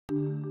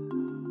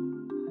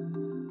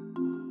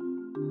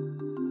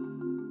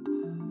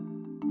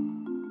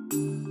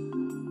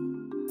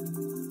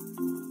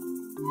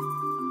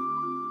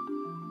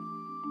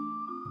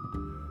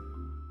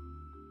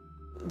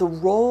the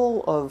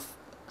role of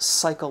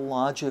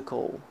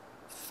psychological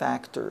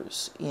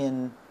factors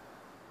in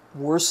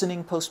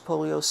worsening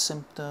post-polio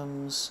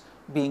symptoms,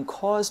 being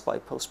caused by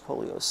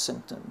post-polio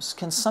symptoms,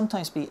 can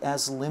sometimes be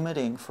as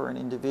limiting for an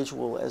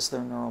individual as their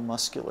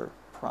neuromuscular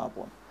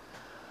problem.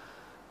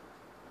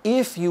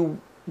 If you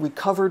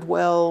recovered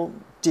well,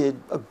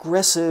 did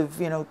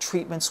aggressive,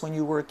 treatments when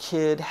you were a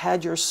kid,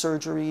 had your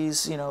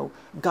surgeries,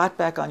 got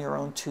back on your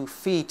own 2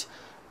 feet,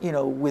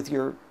 with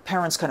your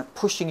parents kind of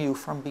pushing you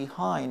from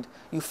behind,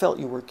 you felt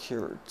you were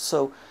cured.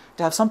 So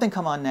to have something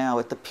come on now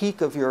at the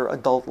peak of your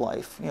adult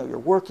life, you're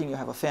working, you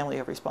have a family, you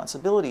have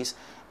responsibilities,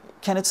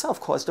 can itself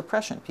cause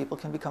depression. People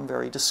can become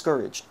very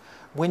discouraged.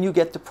 When you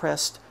get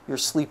depressed, your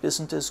sleep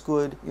isn't as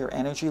good, your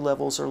energy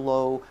levels are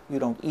low, you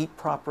don't eat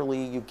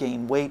properly, you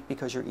gain weight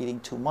because you're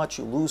eating too much,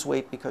 you lose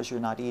weight because you're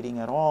not eating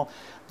at all.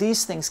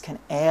 These things can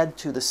add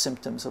to the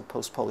symptoms of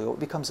post-polio. It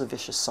becomes a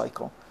vicious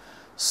cycle.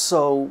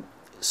 So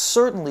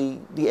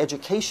certainly the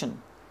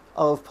education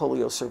of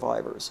polio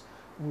survivors,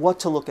 what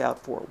to look out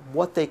for,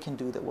 what they can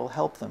do that will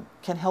help them,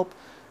 can help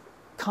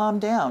calm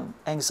down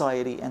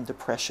anxiety and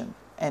depression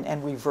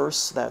and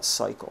reverse that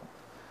cycle.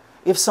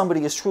 If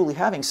somebody is truly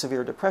having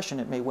severe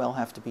depression, it may well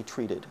have to be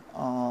treated,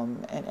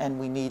 and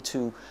we need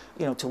to,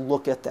 to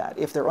look at that.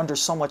 If they're under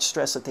so much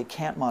stress that they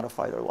can't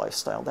modify their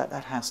lifestyle, that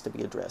has to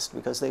be addressed,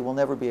 because they will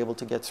never be able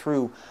to get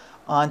through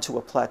onto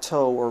a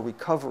plateau or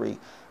recovery,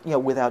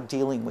 without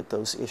dealing with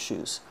those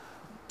issues.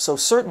 So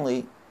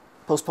certainly,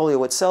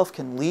 post-polio itself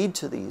can lead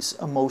to these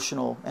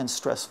emotional and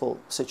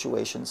stressful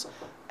situations,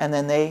 and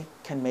then they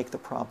can make the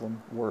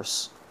problem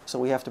worse. So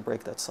we have to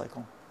break that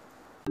cycle.